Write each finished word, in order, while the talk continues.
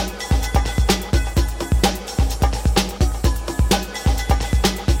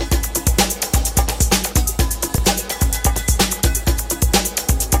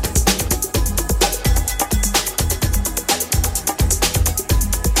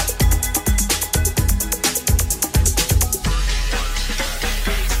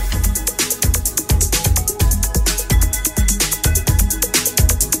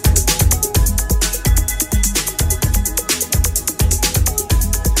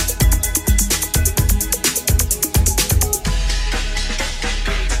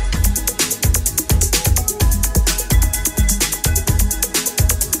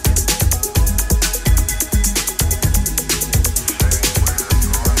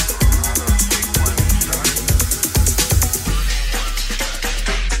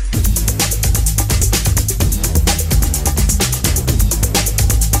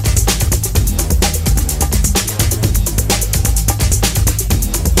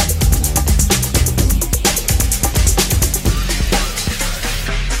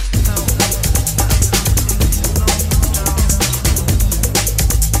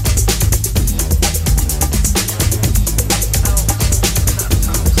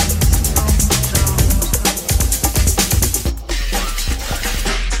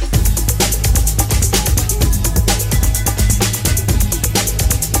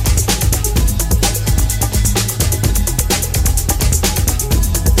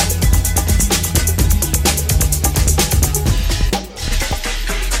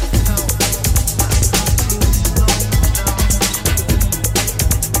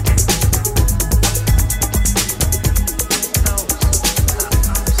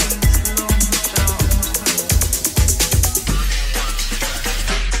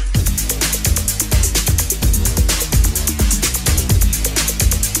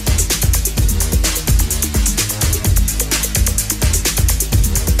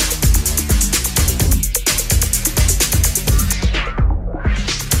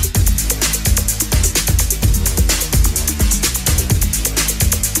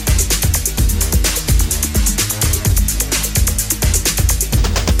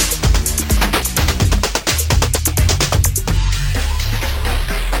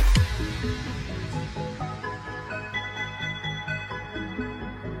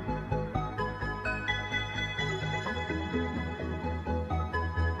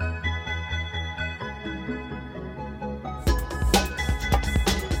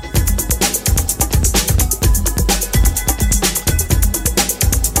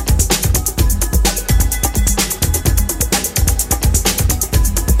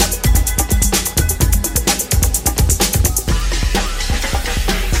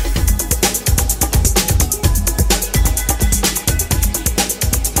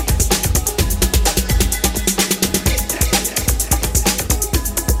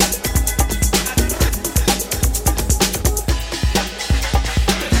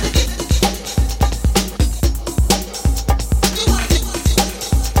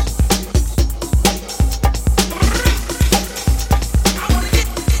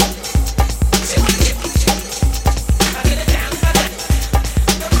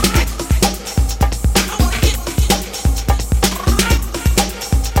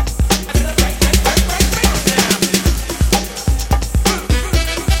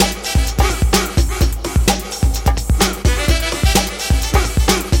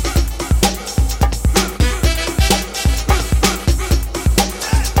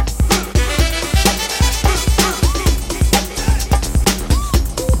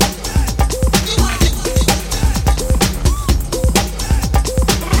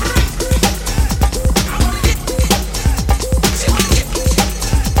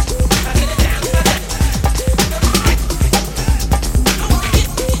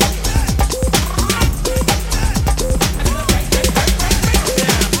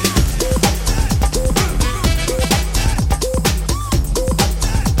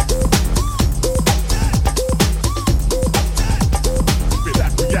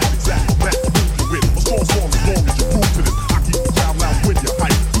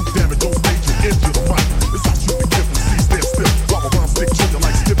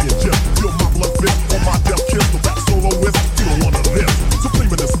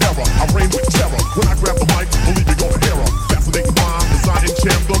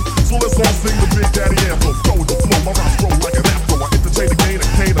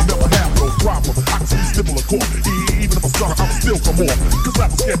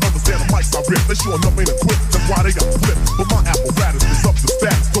can't understand the mics I rip. They sure enough ain't equipped, that's why they got flipped. But my apparatus is up to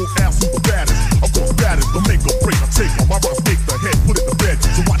status. Don't ask who the baddest. Of course, that is the make or break. I take on my rhymes, take the head, put it to bed.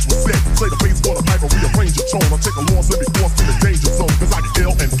 So watch what's said. Play the bass for the pipe, or rearrange your tone. I take a loss every force in the danger zone. Cause I can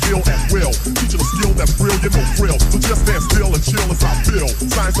ill and kill at will. Teaching a skill that's real, you know thrill. So just stand still and chill as I feel.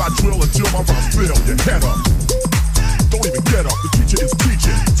 Science I drill until my rhymes fill. Your head up. Don't even get up. The teacher is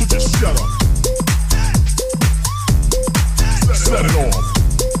teaching, so just shut up. Set it off.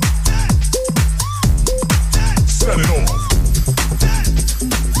 Set it off.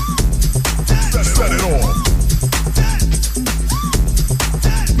 Set it off.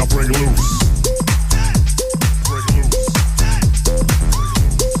 Now bring it loose. Bring it loose.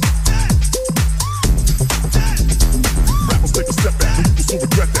 Rappers take a step back and you will so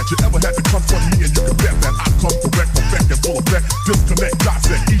regret that you ever had to confront me, and you can bet that I come correct, perfect, and full effect. Disconnect,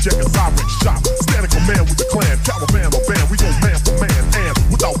 dissect, eject, and siren shot. Standing command with the clan, caravan or band. We go man for man, and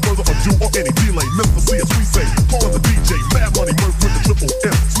without further ado or any delay, Mr. C as we say, calling the DJ, Mad Money Murph with the triple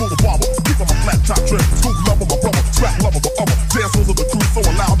M, smooth barber, keep on my flat top trim, school lover, my brother, strap lover, the other dancers of the crew, so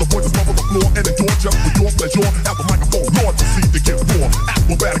loud the voices bubble the floor and endure just for your pleasure. At the microphone, Lord, to see to get raw.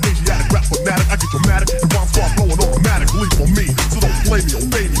 Acrobatic, Asiatic, rap fanatic, I get dramatic, and rhymes start flowing automatically for me. So don't play me,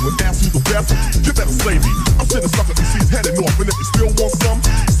 obey me. When asked who's the best, you better slay me. I'm sending sucker MCs heading off, and if you still want some,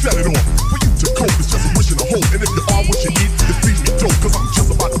 set it off. For you to cope, it's just a wish and a hope. And if you are what you eat, then feed me dope, cause I'm just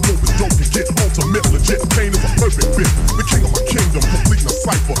about to dope as dope can get. Ultimate, legit, pain is a perfect fit. The king of my kingdom, completing a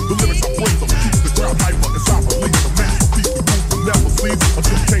cipher. The lyrics I bring them keeps the crowd hyper. As I release the masterpiece, the group will never cease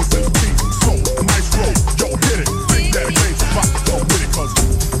until Kane says peace. So, nice roll, yo, hit it. Big Daddy Kane's about to go with it, cause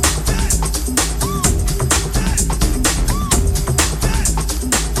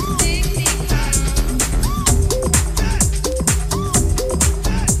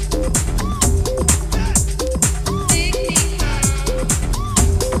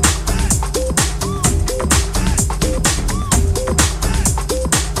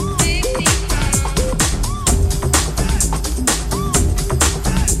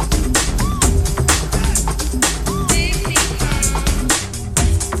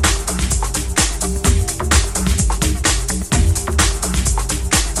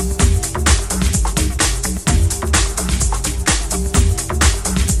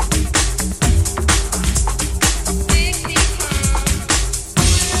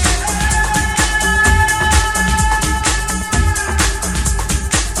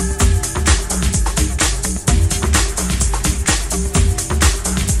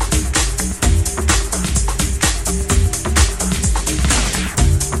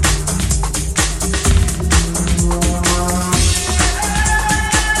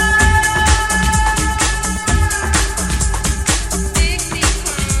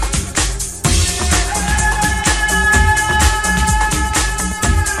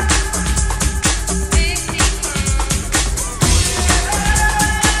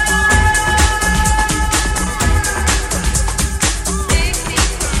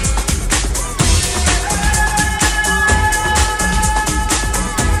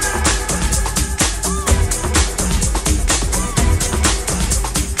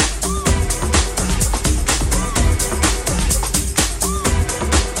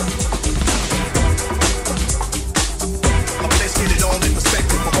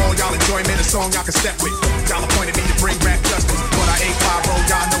song y'all can step with. Y'all appointed me to bring rap justice, but I ain't 5-0,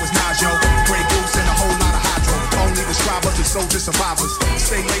 y'all know it's Najo. Grey Goose and a whole lot of hydro. Only describe us as soldier survivors.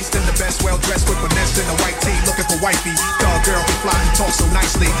 Stay laced in the best, well dressed with finesse in a white tee, looking for wifey. Dog girl who fly and talk so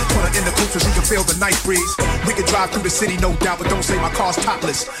nicely. Put her in the coupe so she can feel the night breeze. We can drive through the city, no doubt, but don't say my car's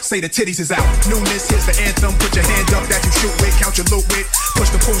topless. Say the titties is out. Newness, here's the anthem. Put your hand up that you shoot with, count your loot with.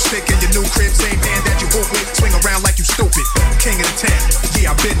 Push the pool stick in your new crib, same hand that you hoop with. Swing around like you stupid. King of the town,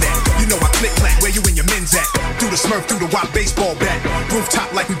 yeah, I've been there. You know I click clack, where you and your men's at? Do the smurf, through the wop baseball bat.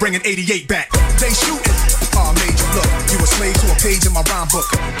 Rooftop like we bringing 88 back. They shooting. Oh, major look, you a slave to a page in my rhyme book.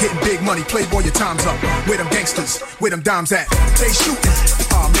 Getting big money, playboy, your time's up. Where them gangsters, where them dimes at? They shooting.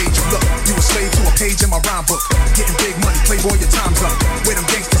 Oh, major look, you a slave to a page in my rhyme book. Getting big money, playboy, your time's up. Where them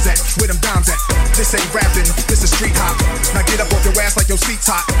gangsters at? Where them dimes at? This ain't rapping, this is street hop. Now get up off your ass like your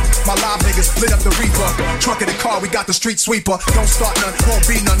seat's hot. My live niggas lit up the reaper. Trunk in the car, we got the street sweeper. Don't start none, won't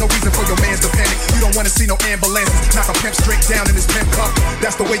be none. No reason for your mans to panic. You don't wanna see no ambulances. Knock a pimp straight down in his pimp cup.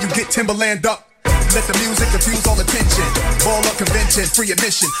 That's the way you get Timberland up. Let the music diffuse all attention. Ball up convention, free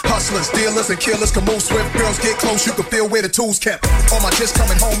admission. Hustlers, dealers, and killers can move swift. Girls get close, you can feel where the tools kept. All my just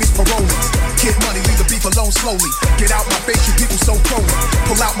coming homies, parolees. Kid money, leave the beef alone slowly. Get out my face, you people so crony.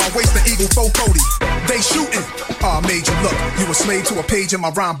 Pull out my waist, the eagle 440. They shooting. Made you look. You a slave to a page in my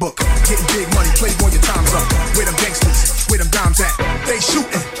rhyme book. Getting big money, playboy, your time's up. Where them gangsters, where them dimes at? They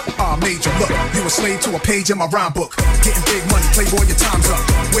shooting. Made you look. You a slave to a page in my rhyme book. Getting big money, playboy, your time's up.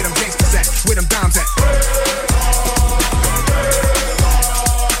 Where them gangsters at? Where them dimes at?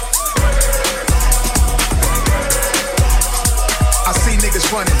 I see niggas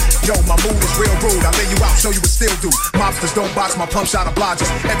running. Yo, my mood is real rude. I lay you out, show you what still do. Mobsters don't box my pump shot obliges.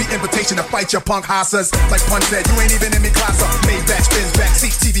 Every invitation to fight your punk hossas. Like Punch said, you ain't even in me class up. Maybach, spins back,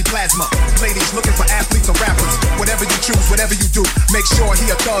 seat, TV, plasma. Ladies looking for athletes or rappers. Whatever you choose, whatever you do, make sure he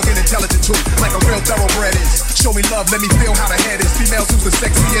a thug and intelligent too. Like a real thoroughbred is. Show me love, let me feel how the head is. Females who's the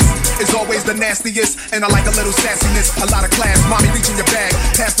sexiest is always the nastiest. And I like a little sassiness, a lot of class. Mommy reaching your bag,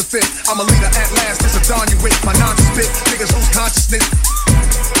 past the fit. I'm a leader at last, it's a dawn you with. My nonsense spit, niggas lose consciousness.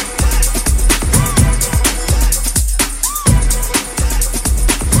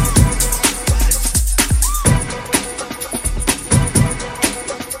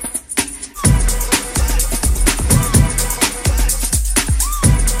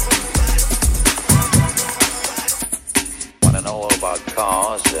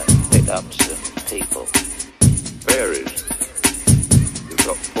 Cars and pickups and people. Varies. You've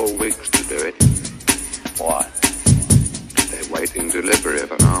got 4 weeks to do it. Why? They're waiting delivery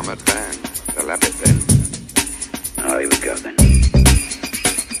of an armoured van. They'll have it then. Oh, here we go then.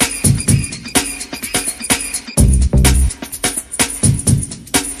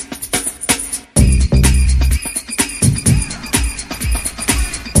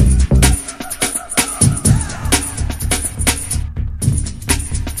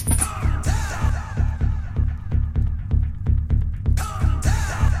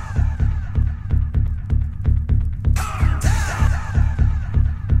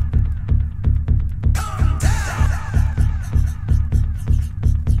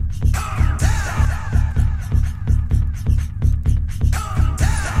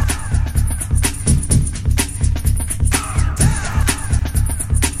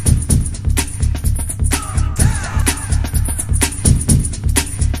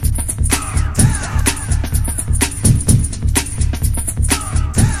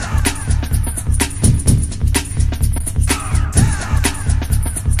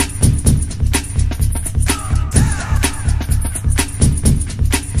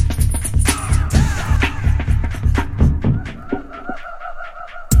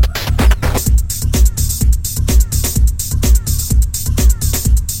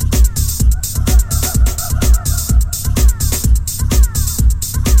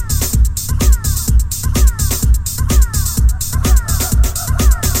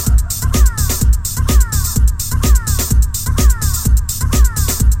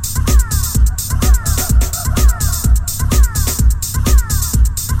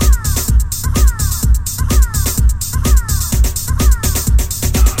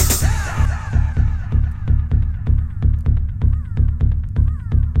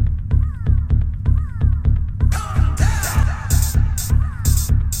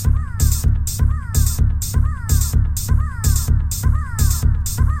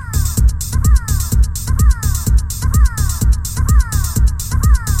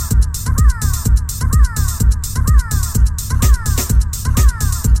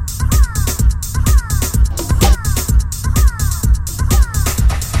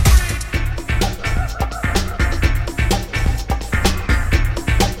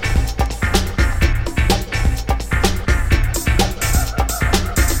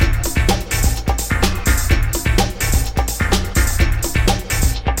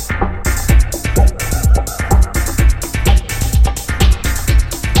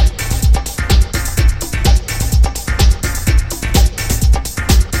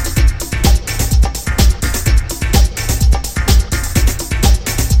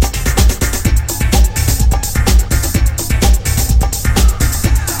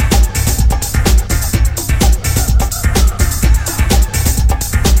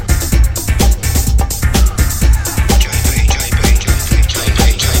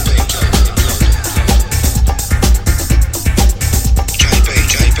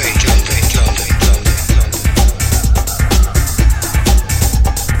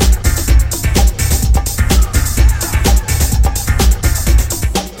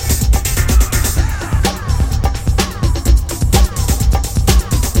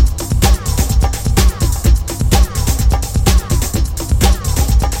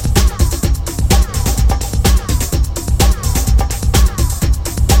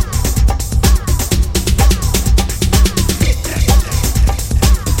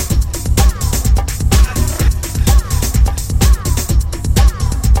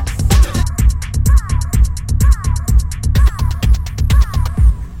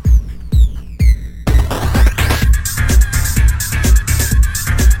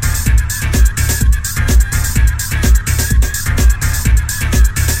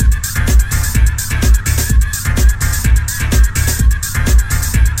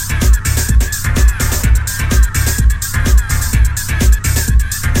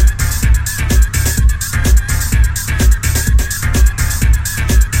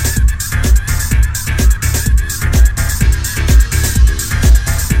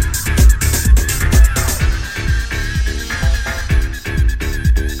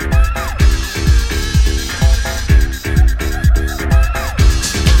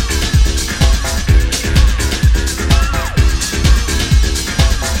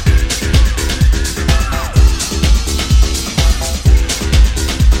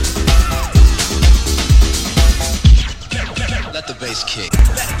 bass kick.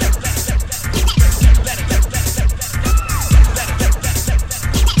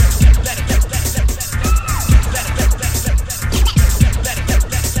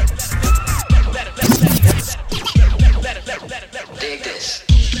 Dig this.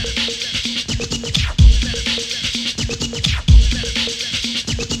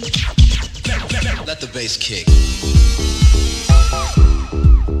 Let the bass kick.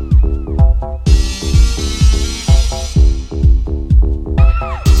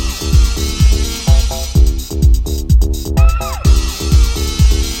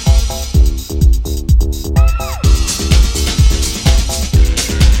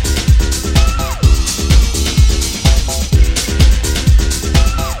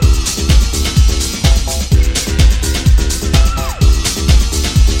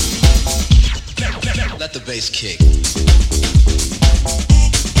 Let the bass kick.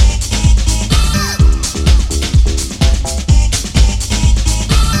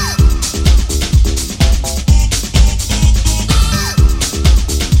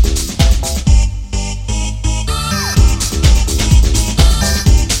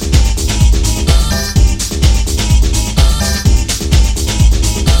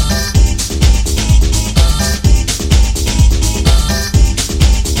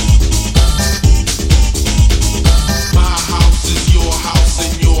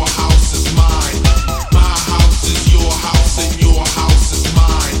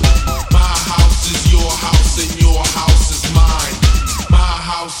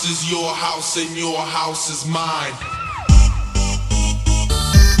 And your house is mine.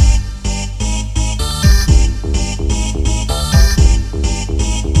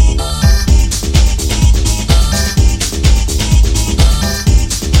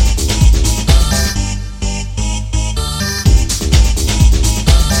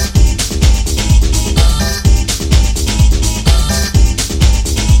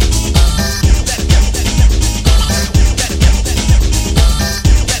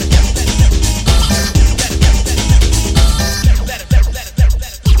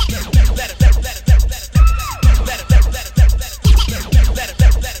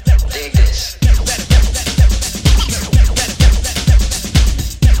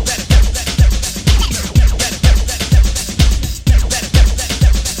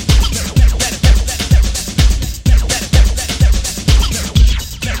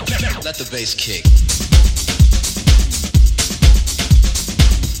 Let the bass kick.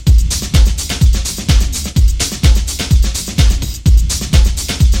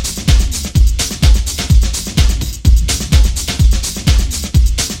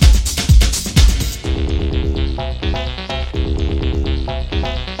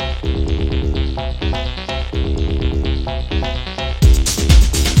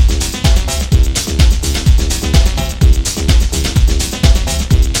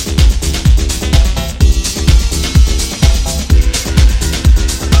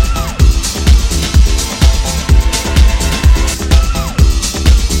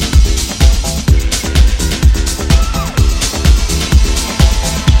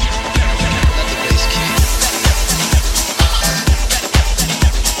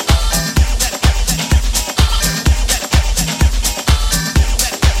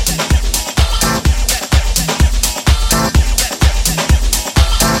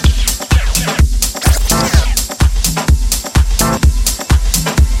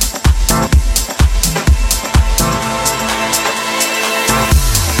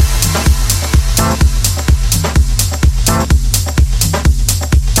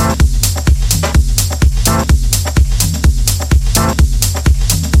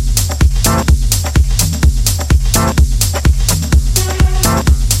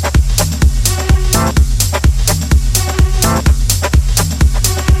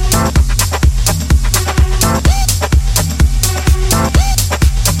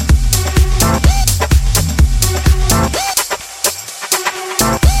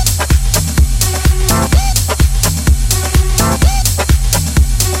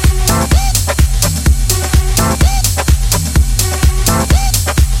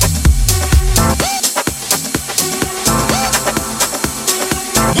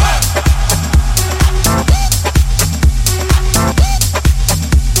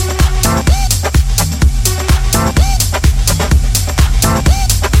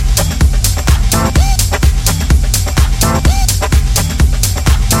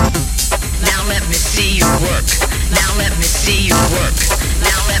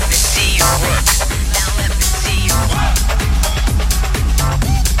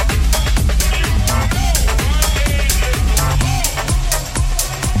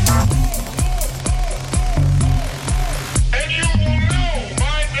 And you will never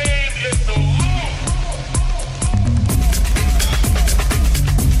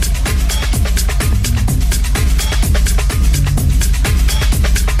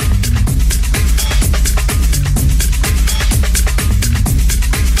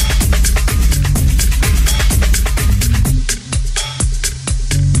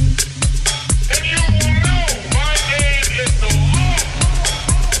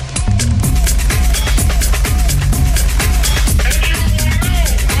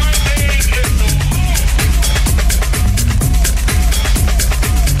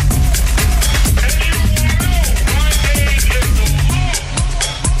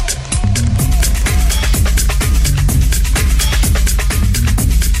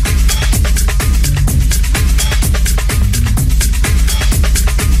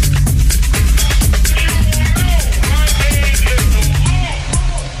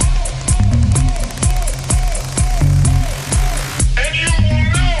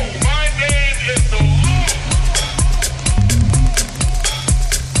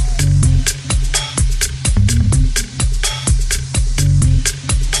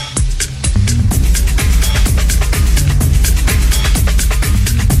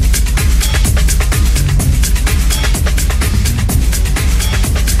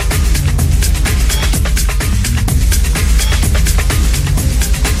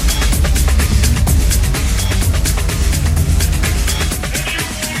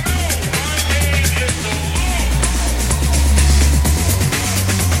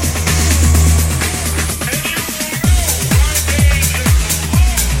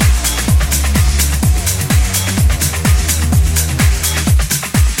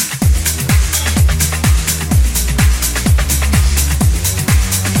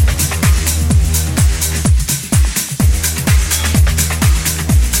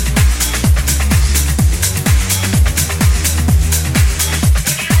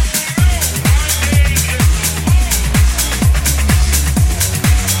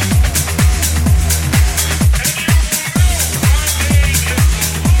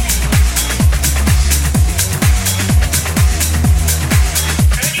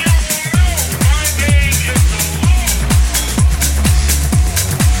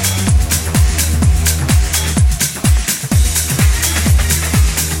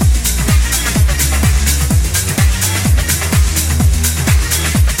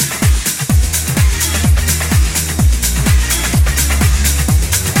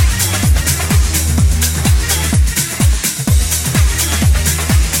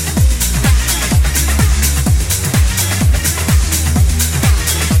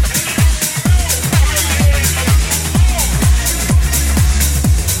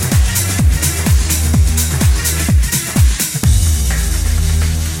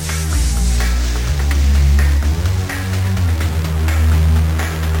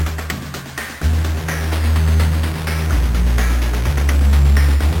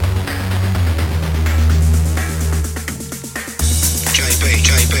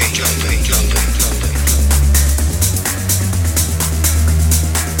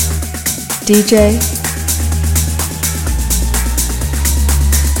DJ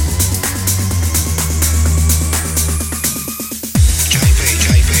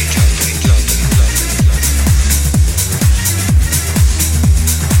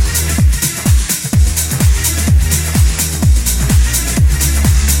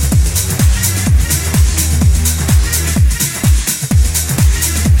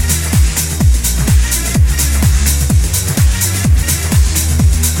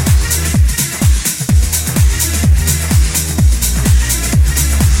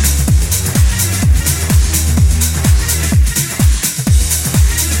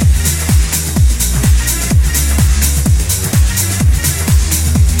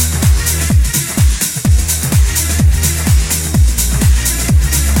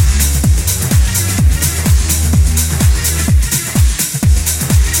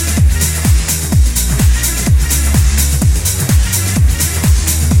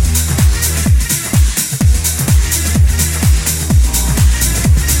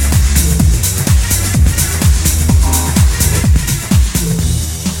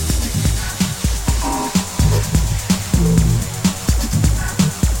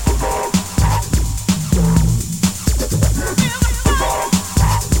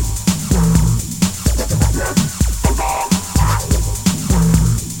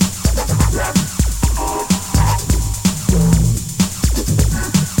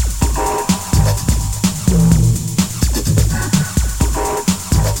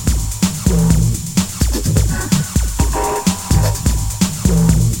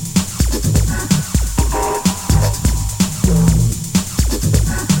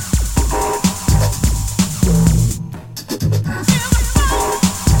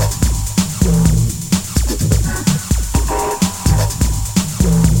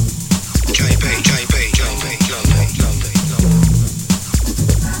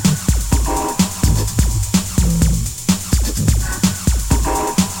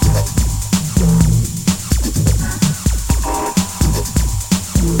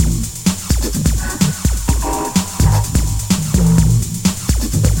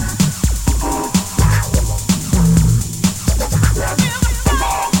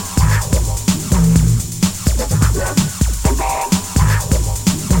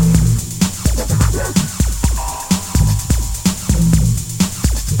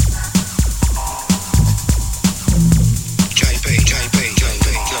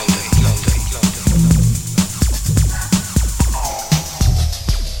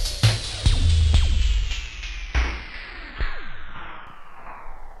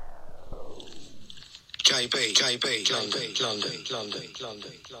JB, London.